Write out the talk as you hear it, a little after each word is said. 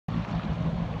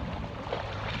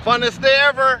Funnest day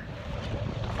ever.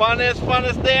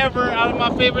 Funnest day ever. Out of my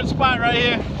favorite spot right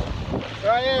here.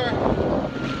 Right here.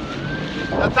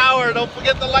 The tower. Don't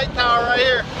forget the light tower right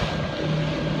here.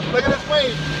 Look at this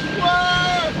wave.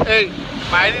 Whoa! Hey,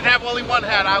 if I didn't have only one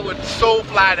hat, I would so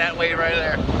fly that wave right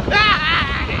there. Look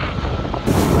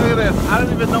at this. I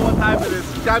don't even know what time it is.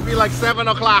 It's gotta be like 7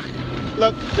 o'clock.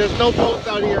 Look, there's no boats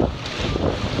out here.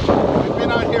 We've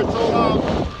been out here so long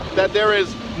that there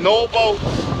is no boats.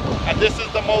 And this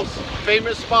is the most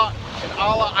famous spot in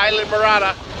all of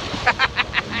Islamora.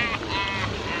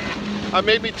 I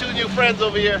made me 2 new friends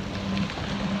over here.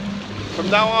 From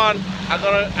now on,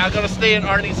 I'm gonna stay in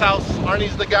Arnie's house.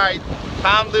 Arnie's the guide.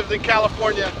 Tom lives in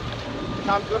California.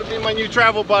 Tom's gonna be my new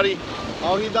travel buddy.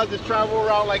 All he does is travel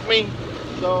around like me.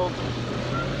 So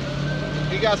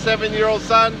he got a 7-year-old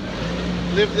son.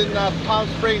 Lives in Palm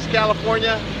Springs,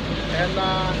 California, and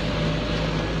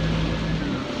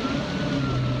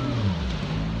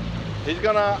he's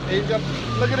gonna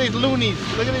look at these loonies.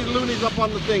 Look at these loonies up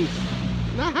on the things.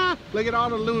 Look at all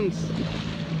the loons.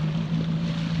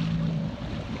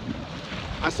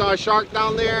 I saw a shark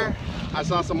down there. I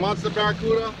saw some monster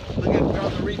barracuda. Look at they're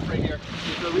on the reef right here.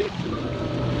 See the reef?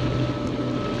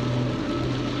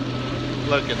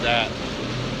 Look at that.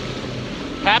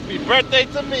 Happy birthday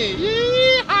to me.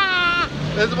 Yeehaw!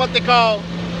 This is what they call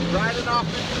riding off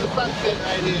into the sunset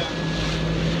right here.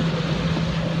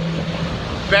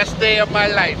 Best day of my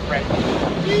life right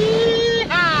here.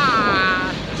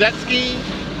 Yeehaw! Jet ski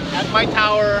at my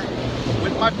tower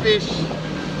with my fish.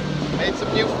 Made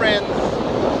some new friends.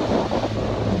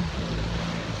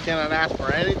 Cannot ask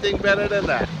for anything better than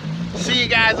that. See you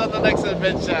guys on the next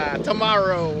adventure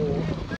tomorrow.